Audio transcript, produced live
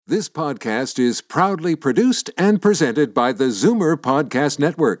This podcast is proudly produced and presented by the Zoomer Podcast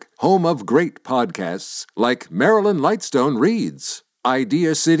Network, home of great podcasts like Marilyn Lightstone Reads,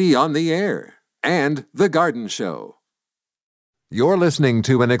 Idea City on the Air, and The Garden Show. You're listening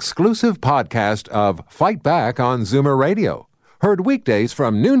to an exclusive podcast of Fight Back on Zoomer Radio, heard weekdays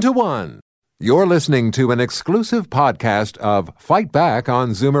from noon to 1. You're listening to an exclusive podcast of Fight Back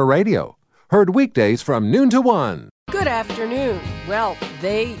on Zoomer Radio, heard weekdays from noon to 1. Good afternoon. Well,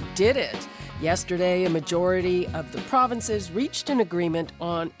 they did it. Yesterday, a majority of the provinces reached an agreement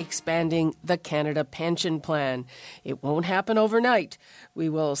on expanding the Canada Pension Plan. It won't happen overnight. We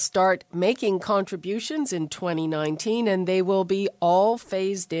will start making contributions in 2019, and they will be all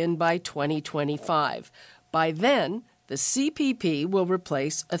phased in by 2025. By then, the CPP will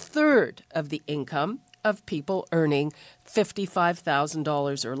replace a third of the income of people earning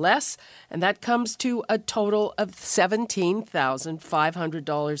 $55,000 or less, and that comes to a total of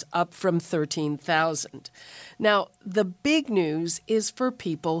 $17,500, up from $13,000. Now, the big news is for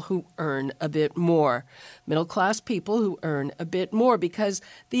people who earn a bit more, middle-class people who earn a bit more, because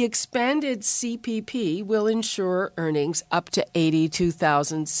the expanded CPP will ensure earnings up to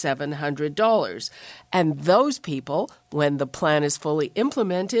 $82,700. And those people, when the plan is fully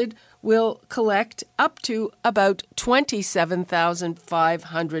implemented, will collect up to about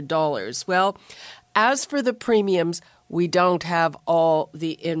 $27,500. Well, as for the premiums, we don't have all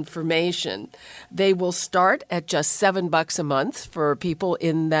the information. They will start at just $7 a month for people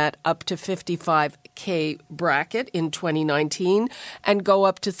in that up to $55K bracket in 2019 and go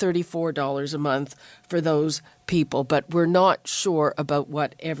up to $34 a month for those people. But we're not sure about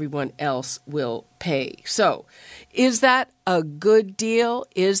what everyone else will pay. So, is that a good deal?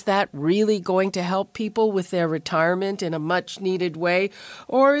 Is that really going to help people with their retirement in a much needed way?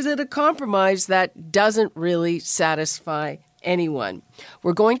 Or is it a compromise that doesn't really satisfy anyone?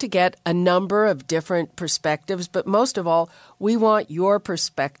 We're going to get a number of different perspectives, but most of all, we want your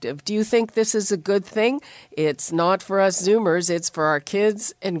perspective. Do you think this is a good thing? It's not for us Zoomers, it's for our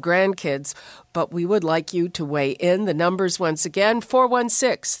kids and grandkids, but we would like you to weigh in. The numbers once again,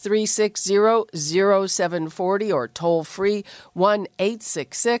 416-360-0740 or toll free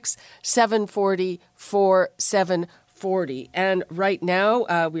 1-866-740-4740. And right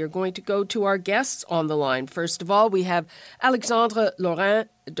now, we are going to go to our guests on the line. First of all, we have Alexandre Laurent,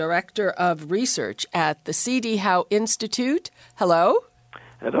 Director of Research at the C.D. Howe Institute. Hello.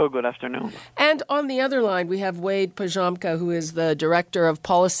 Hello, good afternoon. And on the other line, we have Wade Pajamka, who is the Director of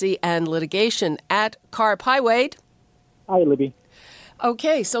Policy and Litigation at CARP. Hi, Wade. Hi, Libby.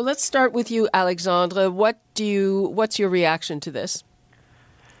 Okay, so let's start with you, Alexandre. What's your reaction to this?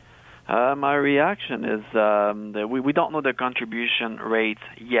 My reaction is that we don't know the contribution rate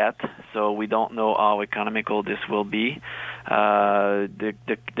yet, so we don't know how economical this will be. The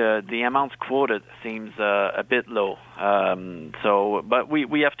amounts quoted seems a bit low, but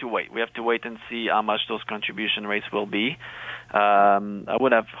we have to wait. We have to wait and see how much those contribution rates will be. I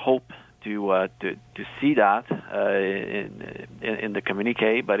would have hoped to see that in the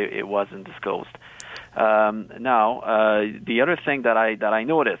communique, but it wasn't disclosed. Now, the other thing that I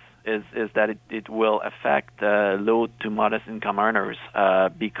noticed is that it will affect low to modest income earners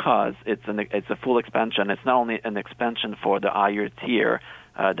because it's a full expansion. It's not only an expansion for the higher tier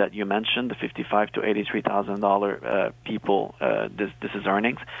that you mentioned, the $55,000 to $83,000 people. This is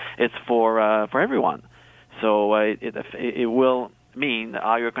earnings. It's for everyone. So it will mean a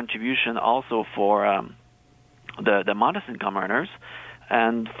higher contribution also for the modest income earners,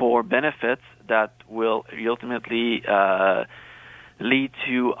 and for benefits that will ultimately lead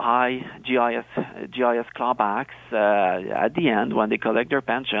to high GIS clawbacks at the end when they collect their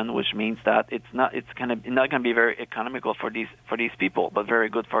pension, which means that it's not going to be very economical for these people, but very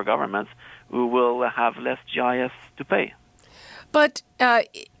good for governments who will have less GIS to pay. But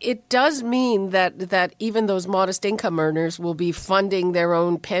it does mean that even those modest income earners will be funding their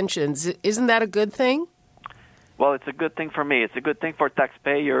own pensions. Isn't that a good thing? Well, it's a good thing for me. It's a good thing for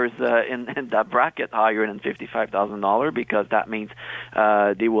taxpayers in that bracket higher than $55,000 because that means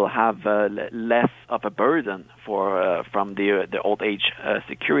they will have less of a burden from the old age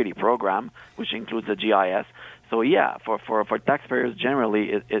security program, which includes the GIS. So yeah, for taxpayers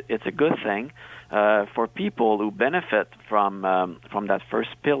generally, it's a good thing. For people who benefit from that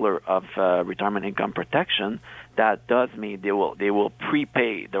first pillar of retirement income protection, that does mean they will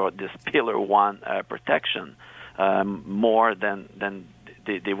prepay this pillar one protection. More than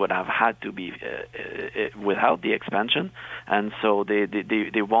they would have had to be without the expansion, and so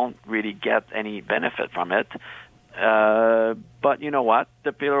they won't really get any benefit from it. But you know what?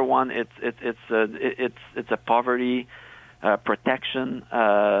 The Pillar One, it's a poverty protection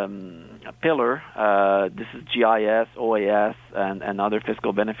pillar. This is GIS, OAS, and other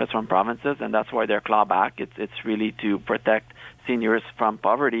fiscal benefits from provinces, and that's why they're clawback. It's really to protect seniors from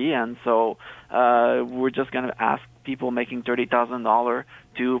poverty, and so we're just going to ask people making $30,000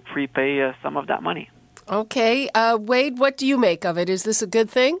 to prepay some of that money. Okay. Wade, what do you make of it? Is this a good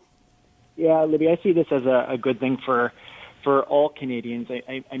thing? Yeah, Libby, I see this as a good thing for all Canadians.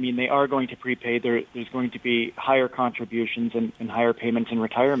 I mean, they are going to prepay. There's going to be higher contributions and higher payments in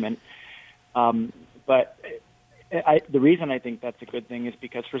retirement. But the reason I think that's a good thing is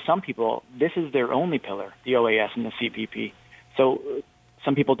because for some people, this is their only pillar, the OAS and the CPP. So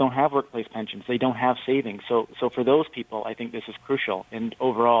some people don't have workplace pensions. They don't have savings. So for those people, I think this is crucial. And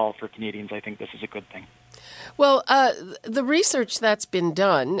overall, for Canadians, I think this is a good thing. Well, the research that's been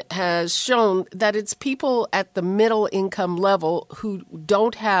done has shown that it's people at the middle income level who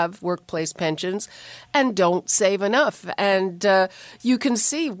don't have workplace pensions and don't save enough. And you can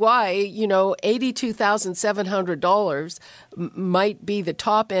see why, $82,700 might be the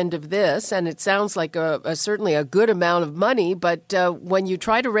top end of this. And it sounds like certainly a good amount of money. But when you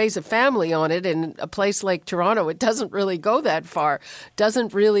try to raise a family on it in a place like Toronto, it doesn't really go that far,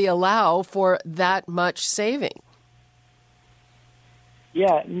 doesn't really allow for that much saving.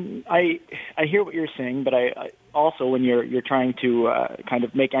 Yeah, I hear what you're saying, but I also, when you're trying to kind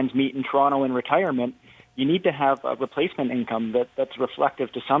of make ends meet in Toronto in retirement, you need to have a replacement income that's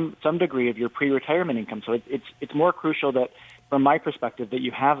reflective to some degree of your pre-retirement income. So it's more crucial that, from my perspective, that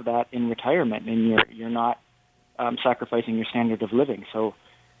you have that in retirement and you're not sacrificing your standard of living. So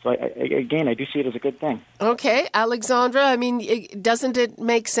I do see it as a good thing. Okay, Alexandra, I mean, doesn't it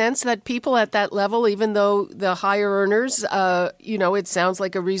make sense that people at that level, even though the higher earners, it sounds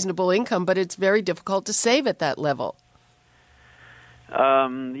like a reasonable income, but it's very difficult to save at that level?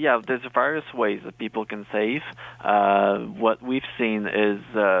 There's various ways that people can save. What we've seen is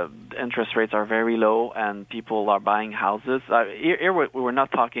interest rates are very low, and people are buying houses. Here we're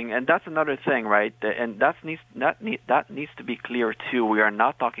not talking, and that's another thing, right? And that needs to be clear too. We are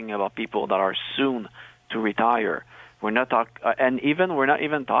not talking about people that are soon to retire. We're not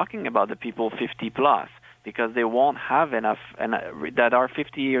even talking about the people 50 plus, because they won't have enough, and that are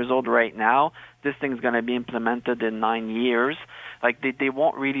 50 years old right now. This thing's going to be implemented in 9 years. Like they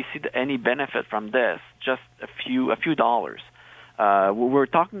won't really see any benefit from this, just a few dollars. We're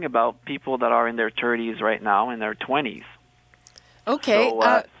talking about people that are in their 30s right now, in their 20s. Okay.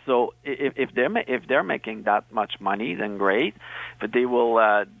 So if they're making that much money, then great. But they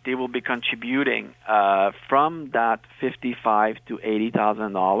will be contributing from that $55,000 to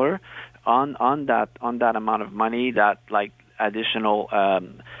 $80,000 on that amount of money, that like additional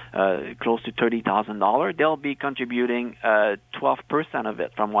close to $30,000. They'll be contributing 12% of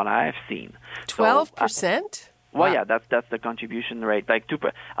it, from what I have seen. 12%? Well, yeah, that's the contribution rate. Like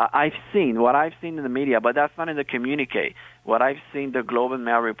I've seen what I've seen in the media, but that's not in the communique. What I've seen the Globe and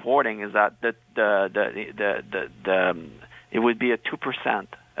Mail reporting is that it would be a 2%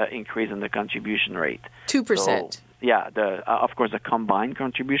 increase in the contribution rate. 2%. So, yeah, of course, a combined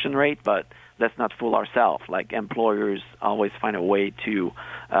contribution rate, but let's not fool ourselves. Like, employers always find a way to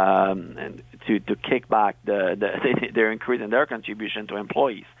kick back their increase in their contribution to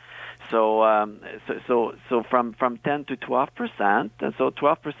employees. So from 10 to 12%, and so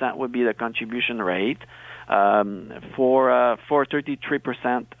 12% would be the contribution rate for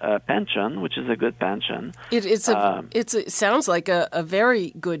 33% pension, which is a good pension. It sounds like a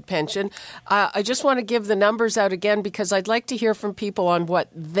very good pension. I just want to give the numbers out again, because I'd like to hear from people on what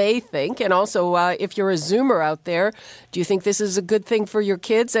they think, and also if you're a Zoomer out there, do you think this is a good thing for your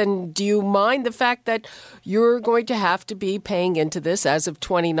kids, and do you mind the fact that you're going to have to be paying into this as of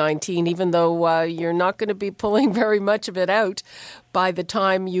 2019, even though you're not going to be pulling very much of it out by the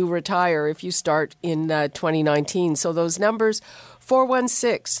time you retire if you start in 2019. So those numbers,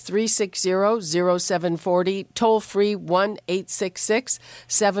 416-360-0740, toll-free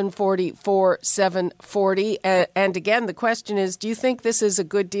 1-866-740-4740. And again, the question is, do you think this is a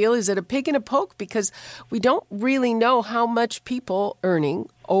good deal? Is it a pig in a poke? Because we don't really know how much people earning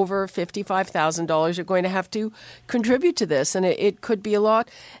over $55,000 are going to have to contribute to this, and it could be a lot.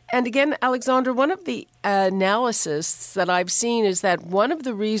 And again, Alexandra, one of the analysis that I've seen is that one of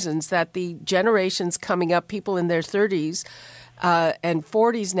the reasons that the generations coming up, people in their 30s and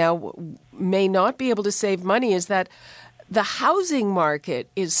 40s now, may not be able to save money is that the housing market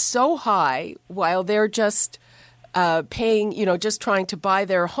is so high while they're just paying, just trying to buy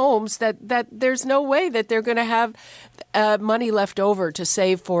their homes, that there's no way that they're going to have money left over to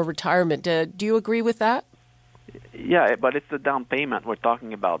save for retirement. Do you agree with that? Yeah, but it's the down payment we're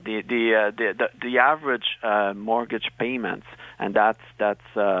talking about. The average mortgage payments, and those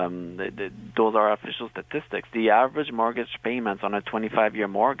are official statistics. The average mortgage payments on a 25-year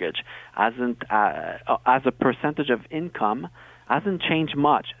mortgage hasn't, as a percentage of income, hasn't changed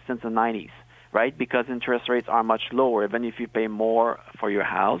much since the 90s. Right, because interest rates are much lower. Even if you pay more for your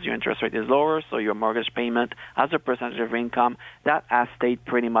house, your interest rate is lower, so your mortgage payment as a percentage of income, that has stayed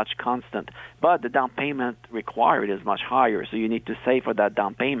pretty much constant. But the down payment required is much higher, so you need to save for that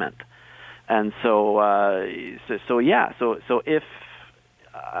down payment. And so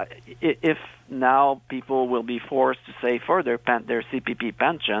if now people will be forced to save for their CPP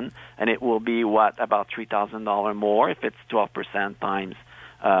pension, and it will be about $3,000 more if it's 12% times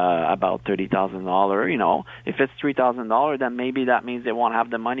about $30,000. If it's $3,000, then maybe that means they won't have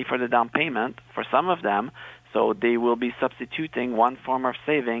the money for the down payment for some of them, so they will be substituting one form of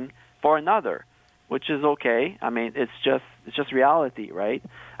saving for another, which is okay. I mean, it's just reality, right?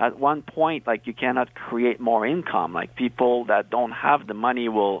 At one point, you cannot create more income. People that don't have the money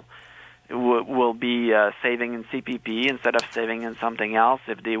will be saving in CPP instead of saving in something else.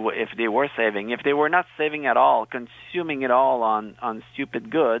 If they were saving, if they were not saving at all, consuming it all on stupid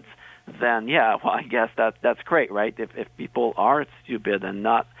goods, then I guess that's great, right? If people are stupid and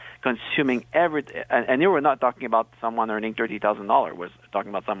not consuming everything, and you were not talking about someone earning $30,000, we're talking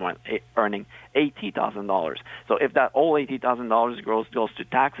about someone earning $80,000. So if that all $80,000 goes to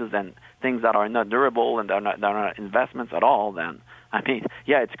taxes and things that are not durable and they're not investments at all, then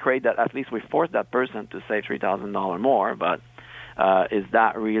it's great that at least we forced that person to save $3,000 more, but is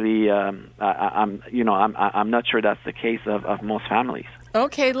that really? I'm not sure that's the case of most families.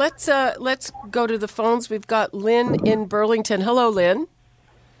 Okay, let's go to the phones. We've got Lynn in Burlington. Hello, Lynn.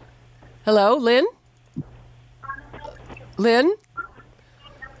 Hello, Lynn. Lynn.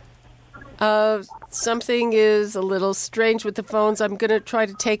 Something is a little strange with the phones. I'm going to try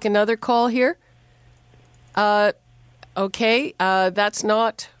to take another call here. Okay, that's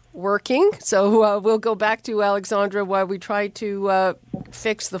not working. So we'll go back to Alexandra while we try to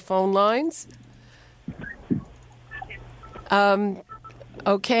fix the phone lines.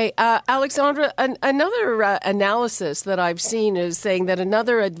 Okay, Alexandra, another analysis that I've seen is saying that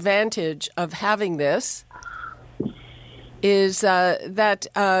another advantage of having this is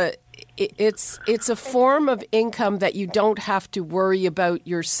that it's a form of income that you don't have to worry about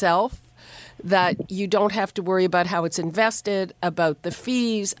yourself, that you don't have to worry about how it's invested, about the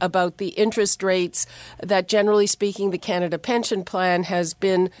fees, about the interest rates, that generally speaking, the Canada Pension Plan has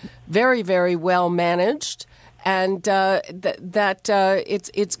been very, very well managed. And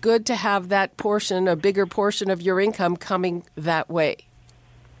it's good to have that portion, a bigger portion of your income coming that way.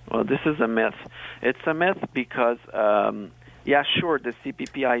 Well, this is a myth. It's a myth because, the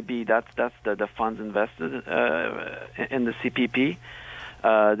CPPIB, that's the funds invested in the CPP.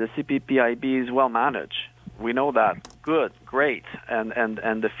 The CPPIB is well managed. We know that. Good, great. And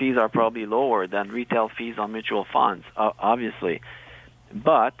the fees are probably lower than retail fees on mutual funds, obviously.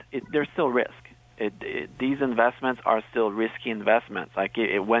 But there's still risk. These investments are still risky investments.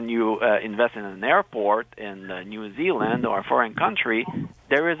 When you invest in an airport in New Zealand or a foreign country,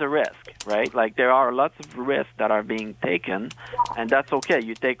 there is a risk, right? There are lots of risks that are being taken, and that's okay.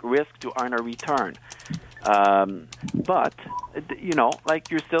 You take risk to earn a return. But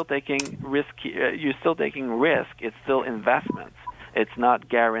you're still taking risk. You're still taking risk. It's still investments. It's not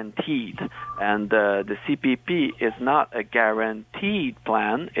guaranteed, and the CPP is not a guaranteed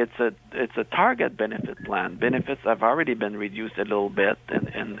plan. It's a target benefit plan. Benefits have already been reduced a little bit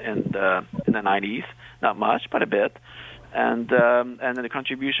in the 90s, not much, but a bit, and the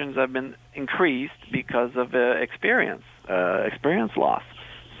contributions have been increased because of experience loss.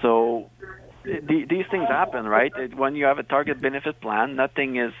 So these things happen, right? When you have a target benefit plan,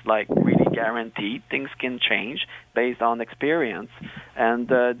 nothing is really guaranteed. Things can change based on experience, and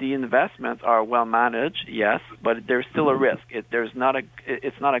the investments are well managed, yes, but there's still a risk. It's not a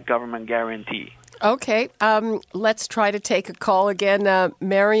government guarantee. Okay, let's try to take a call again.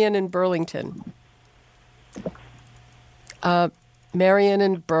 Marion in Burlington. Marion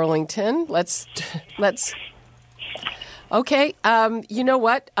in Burlington. Let's. Okay, you know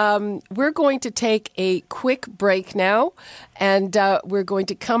what? We're going to take a quick break now, and we're going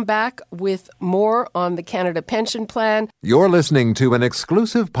to come back with more on the Canada Pension Plan. You're listening to an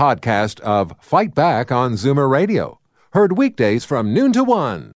exclusive podcast of Fight Back on Zoomer Radio. Heard weekdays from noon to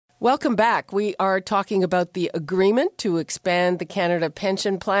 1. Welcome back. We are talking about the agreement to expand the Canada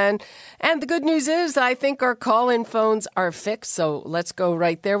Pension Plan. And the good news is I think our call-in phones are fixed, so let's go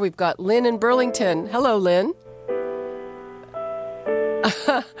right there. We've got Lynn in Burlington. Hello, Lynn.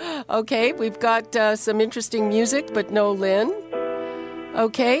 Okay, we've got some interesting music, but no Lynn.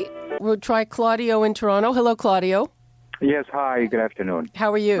 Okay, we'll try Claudio in Toronto. Hello, Claudio. Yes, hi, good afternoon.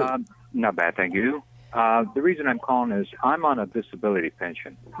 How are you? Not bad, thank you. The reason I'm calling is I'm on a disability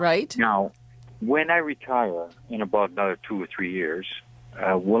pension. Right. Now, when I retire in about another 2 or 3 years,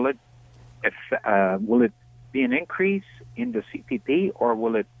 will it be an increase in the CPP, or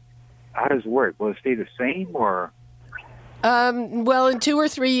how does it work? Will it stay the same, or? Well, in 2 or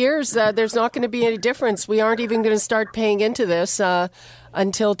 3 years, there's not going to be any difference. We aren't even going to start paying into this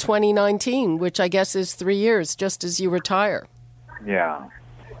until 2019, which I guess is 3 years, just as you retire. Yeah.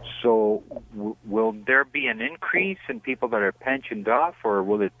 So will there be an increase in people that are pensioned off, or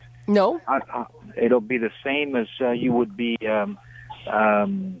will it? No. It'll be the same as you would be,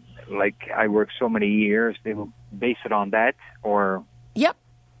 like I worked so many years, they will base it on that, or? Yep.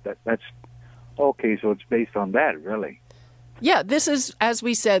 That's okay, so it's based on that, really. Yeah, this is, as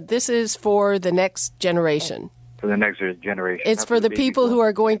we said, this is for the next generation. For the next generation. It's for the people who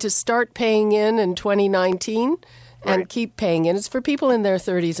are going to start paying in 2019 and keep paying in. It's for people in their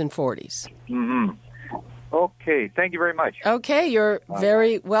 30s and 40s. Mm-hmm. Okay, thank you very much. Okay, you're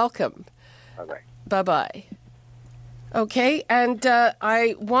very welcome. Bye-bye. Bye-bye. Okay, and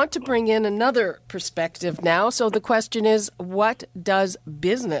I want to bring in another perspective now. So the question is, what does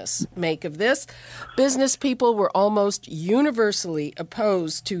business make of this? Business people were almost universally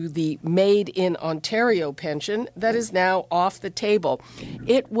opposed to the Made in Ontario pension that is now off the table.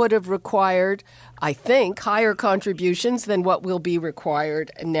 It would have required, I think, higher contributions than what will be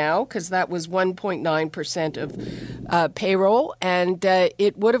required now, because that was 1.9% of payroll, and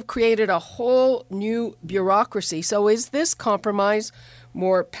it would have created a whole new bureaucracy. So is this compromise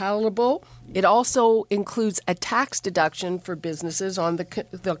more palatable? It also includes a tax deduction for businesses on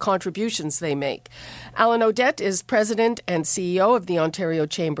the contributions they make. Alan Odette is president and CEO of the Ontario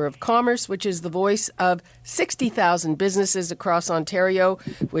Chamber of Commerce, which is the voice of 60,000 businesses across Ontario,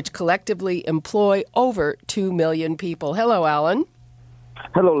 which collectively employ over 2 million people. Hello, Alan.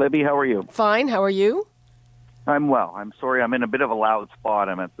 Hello, Libby. How are you? Fine. How are you? I'm well. I'm sorry. I'm in a bit of a loud spot.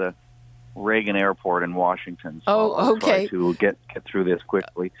 I'm at the Reagan Airport in Washington. So I'll try to get through this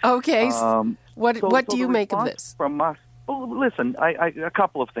quickly. Okay. What do you make of this? From us, well, listen, a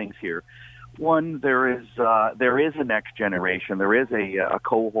couple of things here. One, there is a next generation. There is a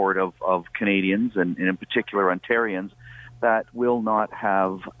cohort of Canadians and in particular Ontarians that will not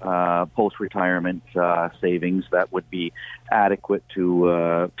have post-retirement savings that would be adequate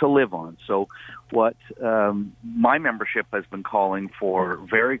to live on. So what my membership has been calling for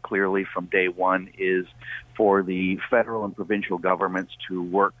very clearly from day one is for the federal and provincial governments to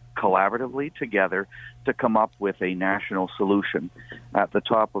work collaboratively together to come up with a national solution. At the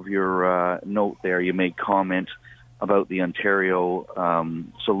top of your note there, you made comment about the Ontario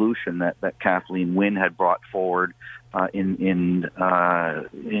solution that Kathleen Wynne had brought forward in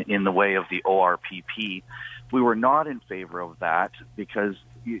the way of the ORPP. We were not in favor of that because,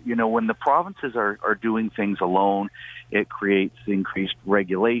 you know, when the provinces are doing things alone, it creates increased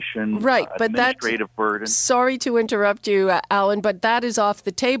regulation, administrative burden. Sorry to interrupt you, Alan, but that is off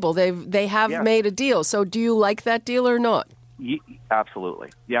the table. They have made a deal. So do you like that deal or not? Absolutely.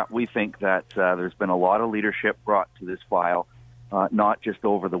 Yeah, we think that there's been a lot of leadership brought to this file, not just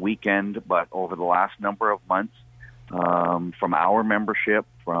over the weekend, but over the last number of months. From our membership,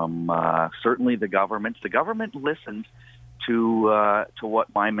 from certainly the government. The government listened to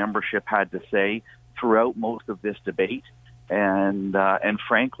what my membership had to say throughout most of this debate, and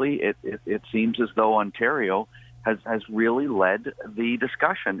frankly, it seems as though Ontario has really led the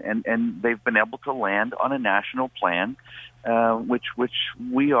discussion, and they've been able to land on a national plan, which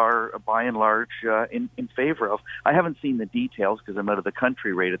we are by and large in favor of. I haven't seen the details because I'm out of the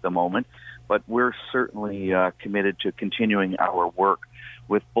country right at the moment, but we're certainly committed to continuing our work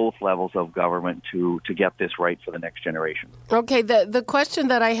with both levels of government to get this right for the next generation. Okay, the question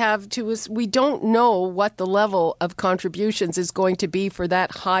that I have too is we don't know what the level of contributions is going to be for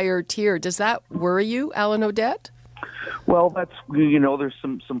that higher tier. Does that worry you, Alan Odette? Well, that's, you know, there's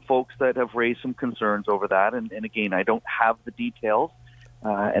some folks that have raised some concerns over that, and again, I don't have the details,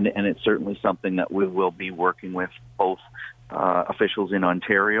 and it's certainly something that we will be working with both officials in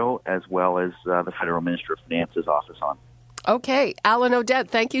Ontario as well as the Federal Minister of Finance's office on. Okay. Alan Odette,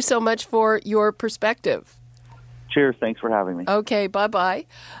 thank you so much for your perspective. Cheers. Thanks for having me. Okay. Bye-bye.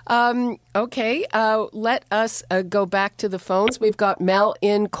 Let us go back to the phones. We've got Mel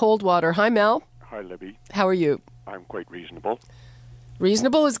in Coldwater. Hi, Mel. Hi, Libby. How are you? I'm quite reasonable.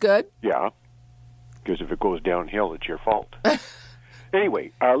 Reasonable is good? Yeah, because if it goes downhill, it's your fault.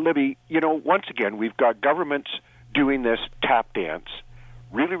 Anyway, Libby, you know, once again, we've got governments doing this tap dance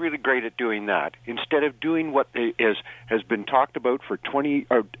really, really great at doing that, instead of doing what has been talked about for 20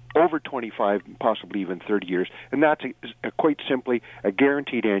 or over 25, possibly even 30 years, and that's quite simply a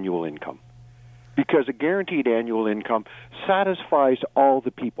guaranteed annual income. Because a guaranteed annual income satisfies all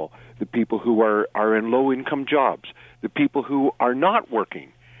the people who are in low-income jobs, the people who are not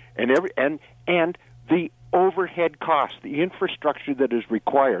working, and the overhead costs, the infrastructure that is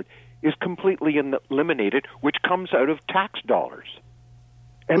required, is completely eliminated, which comes out of tax dollars.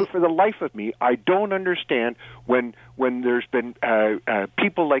 And for the life of me, I don't understand when there's been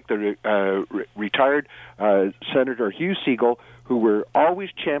people like the retired Senator Hugh Segal, who were always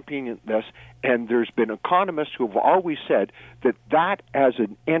championing this, and there's been economists who have always said that as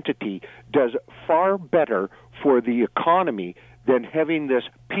an entity does far better for the economy than having this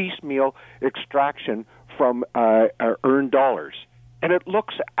piecemeal extraction from earned dollars. And it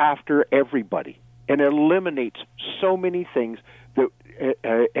looks after everybody and eliminates so many things that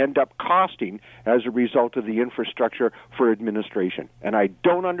end up costing as a result of the infrastructure for administration. And I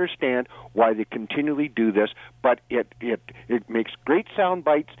don't understand why they continually do this, but it makes great sound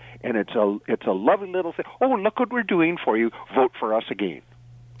bites, and it's a lovely little thing. Oh, look what we're doing for you. Vote for us again.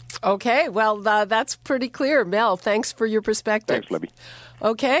 Okay, well, that's pretty clear. Mel, thanks for your perspective. Thanks, Libby.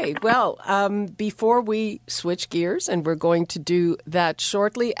 Okay, well, before we switch gears, and we're going to do that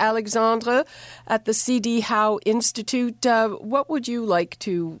shortly, Alexandre, at the C.D. Howe Institute, what would you like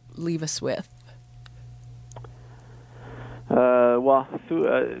to leave us with? Well,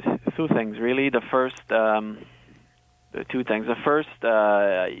 two things, really. The first... two things. The first,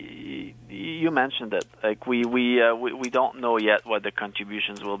 you mentioned it. Like we don't know yet what the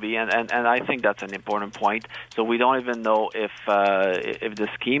contributions will be, and I think that's an important point. So we don't even know if the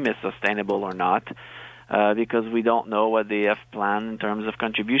scheme is sustainable or not, because we don't know what they have planned in terms of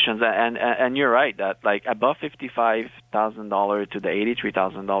contributions. And you're right that like above $55,000 to the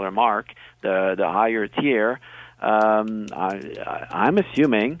 $83,000 mark, the higher tier, I'm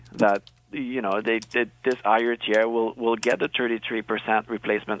assuming that, you know, this higher tier will get a 33%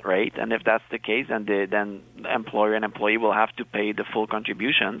 replacement rate, and if that's the case, then employer and employee will have to pay the full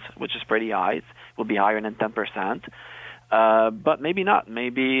contributions, which is pretty high. It will be higher than 10%, but maybe not.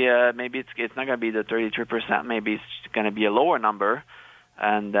 Maybe it's not going to be the 33%. Maybe it's going to be a lower number,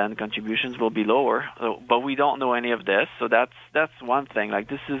 and then contributions will be lower. But we don't know any of this, so that's one thing. Like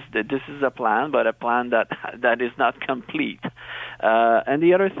this is a plan, but a plan that is not complete. And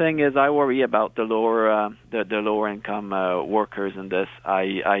the other thing is, I worry about the lower income workers in this.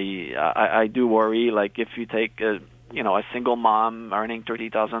 I do worry. Like if you take a single mom earning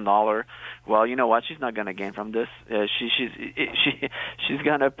 $30,000, well, you know what? She's not going to gain from this. She's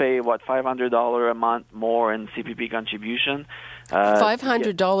going to pay $500 a month more in CPP contribution.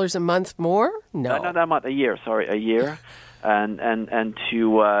 $500 a month more? No, not that much. A year. Sorry, a year. And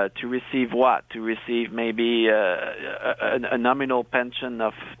to receive what? To receive maybe a nominal pension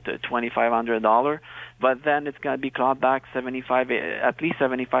of $2,500, but then it's going to be clawed back at least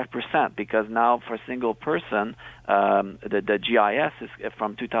 75%, because now for a single person, the GIS is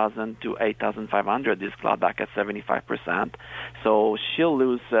from $2,000 to $8,500 is clawed back at 75%. So she'll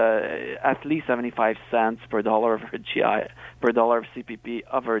lose at least 75 cents per dollar of her per dollar of CPP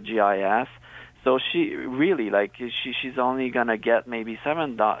of her GIS. So she really, she's only gonna get maybe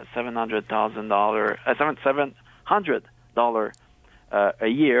 $700 a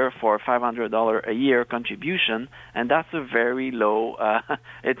year for $500 a year contribution, and that's a very low.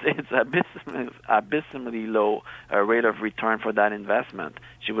 It's abysmally low rate of return for that investment.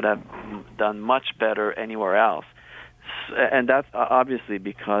 She would have done much better anywhere else, and that's obviously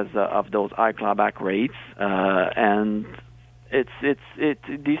because of those high clawback rates and.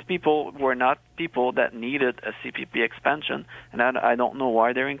 These people were not people that needed a CPP expansion, and I don't know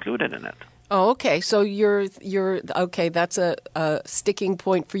why they're included in it. Oh, okay. So you're okay. That's a sticking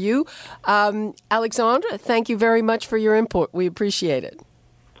point for you, Alexandre. Thank you very much for your input. We appreciate it.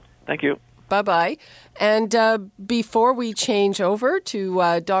 Thank you. Bye-bye. And before we change over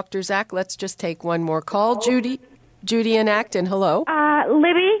to Dr. Zach, let's just take one more call. Judy in Acton. Hello,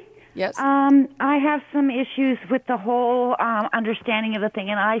 Libby. Yes. I have some issues with the whole understanding of the thing,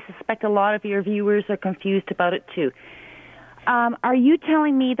 and I suspect a lot of your viewers are confused about it too. Are you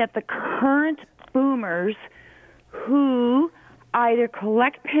telling me that the current boomers who either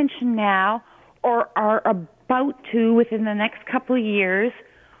collect pension now or are about to within the next couple of years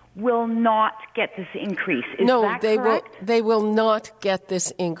will not get this increase? Is that correct? They will not get this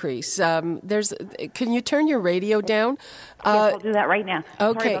increase. Can you turn your radio down? Yes, I'll do that right now.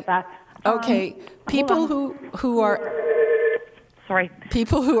 Okay. Sorry about that. Okay. People who are sorry.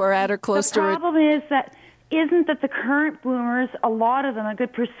 People who are at or close to the problem is that isn't that the current boomers, a lot of them, a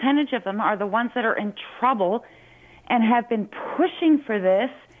good percentage of them, are the ones that are in trouble and have been pushing for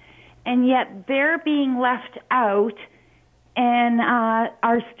this, and yet they're being left out and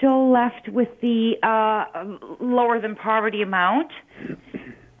are still left with the lower than poverty amount?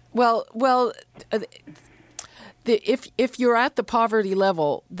 Well, if you're at the poverty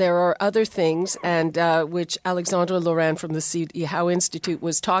level, there are other things, and which Alexandra Laurent from the C.D. Howe Institute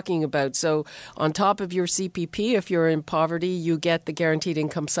was talking about. So on top of your CPP, if you're in poverty, you get the Guaranteed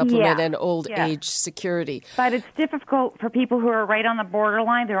Income Supplement and Old Age Security. But it's difficult for people who are right on the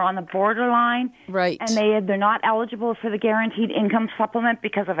borderline. They're on the borderline. Right. And they're not eligible for the Guaranteed Income Supplement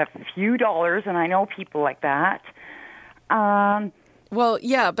because of a few dollars, and I know people like that. Well,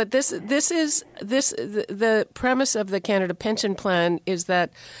 yeah, but the premise of the Canada Pension Plan is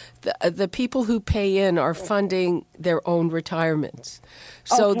that the people who pay in are funding their own retirements.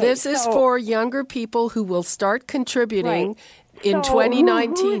 So this is for younger people who will start contributing in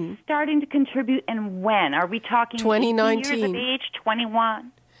 2019. Who's starting to contribute, and when? Are we talking 2019 years of age,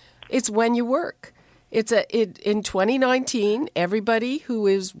 21? It's when you work. In 2019, everybody who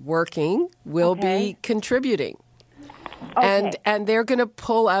is working will be contributing. Okay. And they're going to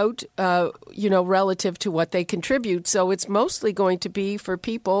pull out, relative to what they contribute. So it's mostly going to be for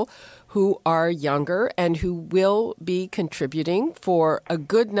people who are younger and who will be contributing for a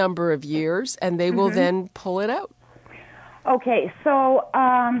good number of years, and they will then pull it out. Okay, so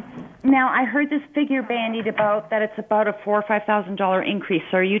now I heard this figure bandied about that it's about a $4,000 or $5,000 increase.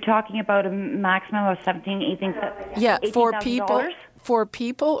 So are you talking about a maximum of $17,000, $18,000? Yeah, for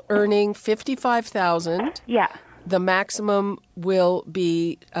people earning $55,000. Yeah. The maximum will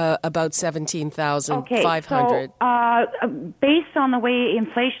be about $17,500. Okay, so based on the way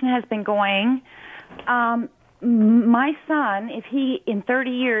inflation has been going, my son, if he in 30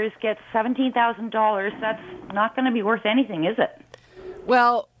 years gets $17,000, that's not going to be worth anything, is it?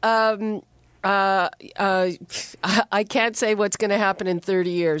 Well, I can't say what's going to happen in 30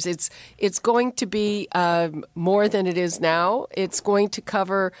 years. It's going to be more than it is now. It's going to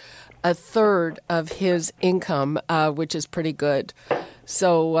cover a third of his income, which is pretty good.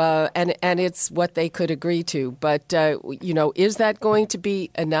 So, and it's what they could agree to. But, is that going to be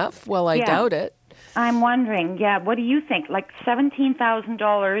enough? Well, I doubt it. I'm wondering, what do you think? Like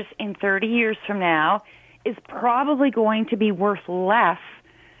 $17,000 in 30 years from now is probably going to be worth less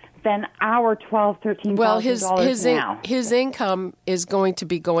than our $12,000, $13,000 now. His income is going to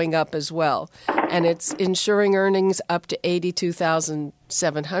be going up as well, and it's ensuring earnings up to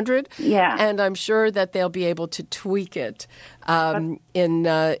 $82,700. Yeah, and I'm sure that they'll be able to tweak it over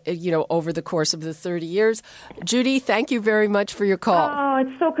the course of the 30 years. Judy, thank you very much for your call. Oh,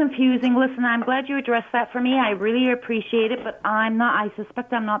 it's so confusing. Listen, I'm glad you addressed that for me. I really appreciate it, but I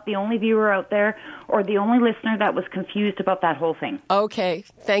suspect I'm not the only viewer out there or the only listener that was confused about that whole thing. Okay,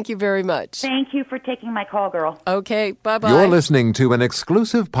 thank you very much. Thank you for taking my call, girl. Okay, bye-bye. You're listening to an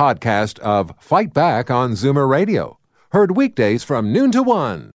exclusive podcast of Fight Back on Zoomer Radio. Heard weekdays from noon to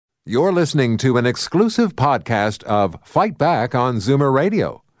 1. You're listening to an exclusive podcast of Fight Back on Zoomer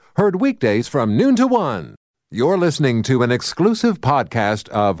Radio. Heard weekdays from noon to 1. You're listening to an exclusive podcast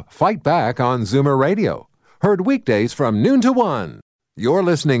of Fight Back on Zoomer Radio. Heard weekdays from noon to 1. You're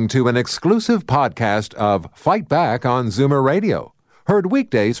listening to an exclusive podcast of Fight Back on Zoomer Radio. Heard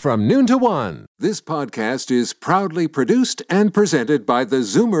weekdays from noon to 1. This podcast is proudly produced and presented by the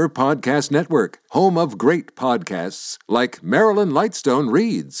Zoomer Podcast Network, home of great podcasts like Marilyn Lightstone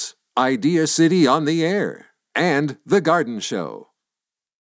Reads, Idea City on the Air, and The Garden Show.